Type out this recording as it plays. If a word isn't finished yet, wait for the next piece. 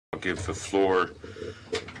I'll give the floor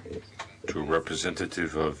to a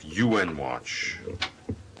representative of UN Watch.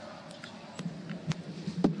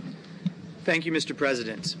 Thank you, Mr.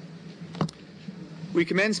 President. We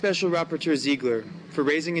commend Special Rapporteur Ziegler for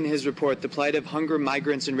raising in his report the plight of hunger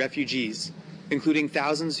migrants and refugees, including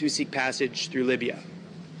thousands who seek passage through Libya.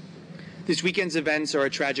 This weekend's events are a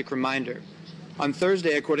tragic reminder. On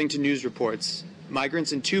Thursday, according to news reports,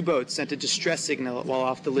 migrants in 2 boats sent a distress signal while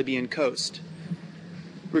off the Libyan coast.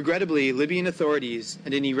 Regrettably, Libyan authorities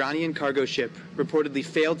and an Iranian cargo ship reportedly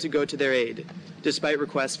failed to go to their aid, despite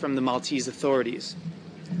requests from the Maltese authorities.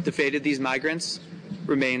 The fate of these migrants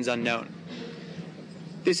remains unknown.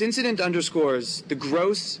 This incident underscores the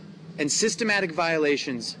gross and systematic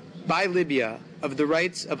violations by Libya of the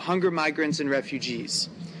rights of hunger migrants and refugees.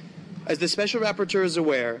 As the Special Rapporteur is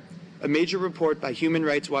aware, a major report by Human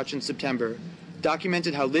Rights Watch in September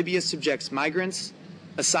documented how Libya subjects migrants,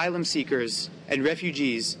 asylum seekers, and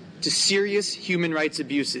refugees to serious human rights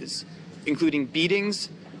abuses, including beatings,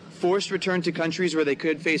 forced return to countries where they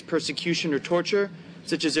could face persecution or torture,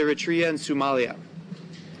 such as Eritrea and Somalia.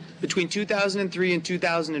 Between 2003 and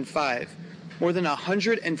 2005, more than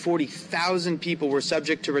 140,000 people were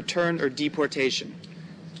subject to return or deportation.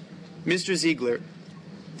 Mr. Ziegler,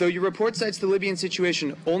 though your report cites the Libyan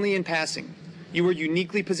situation only in passing, you are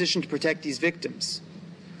uniquely positioned to protect these victims.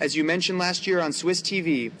 As you mentioned last year on Swiss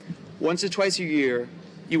TV, once or twice a year,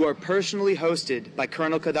 you are personally hosted by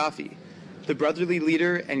Colonel Khaddafi, the brotherly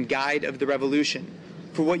leader and guide of the revolution,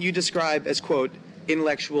 for what you describe as, quote,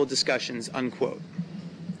 intellectual discussions, unquote.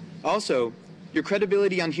 Also, your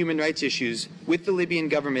credibility on human rights issues with the Libyan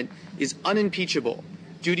government is unimpeachable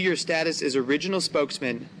due to your status as original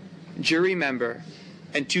spokesman, jury member,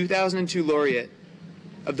 and 2002 laureate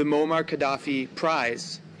of the Moammar Khaddafi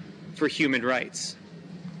Prize for Human Rights.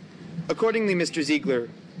 Accordingly, Mr. Ziegler,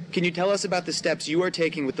 can you tell us about the steps you are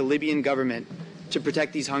taking with the Libyan government to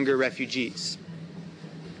protect these hunger refugees?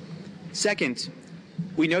 Second,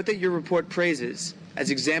 we note that your report praises, as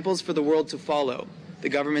examples for the world to follow, the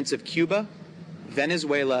governments of Cuba,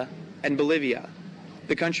 Venezuela, and Bolivia,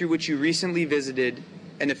 the country which you recently visited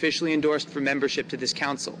and officially endorsed for membership to this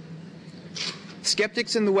council.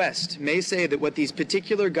 Skeptics in the West may say that what these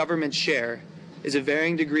particular governments share is a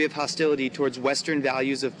varying degree of hostility towards Western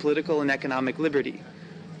values of political and economic liberty,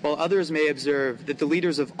 while others may observe that the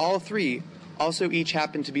leaders of all 3 also each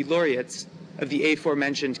happen to be laureates of the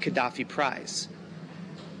aforementioned Khaddafi Prize.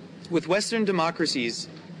 With Western democracies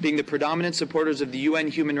being the predominant supporters of the UN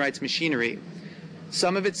human rights machinery,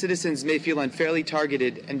 some of its citizens may feel unfairly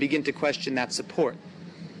targeted and begin to question that support.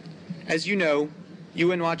 As you know,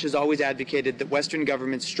 UN Watch has always advocated that Western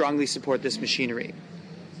governments strongly support this machinery.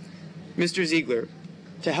 Mr. Ziegler,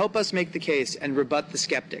 to help us make the case and rebut the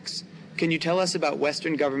skeptics, can you tell us about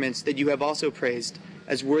Western governments that you have also praised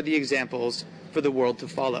as worthy examples for the world to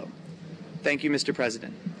follow? Thank you, Mr.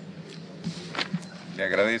 President.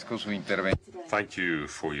 Thank you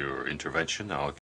for your intervention. I'll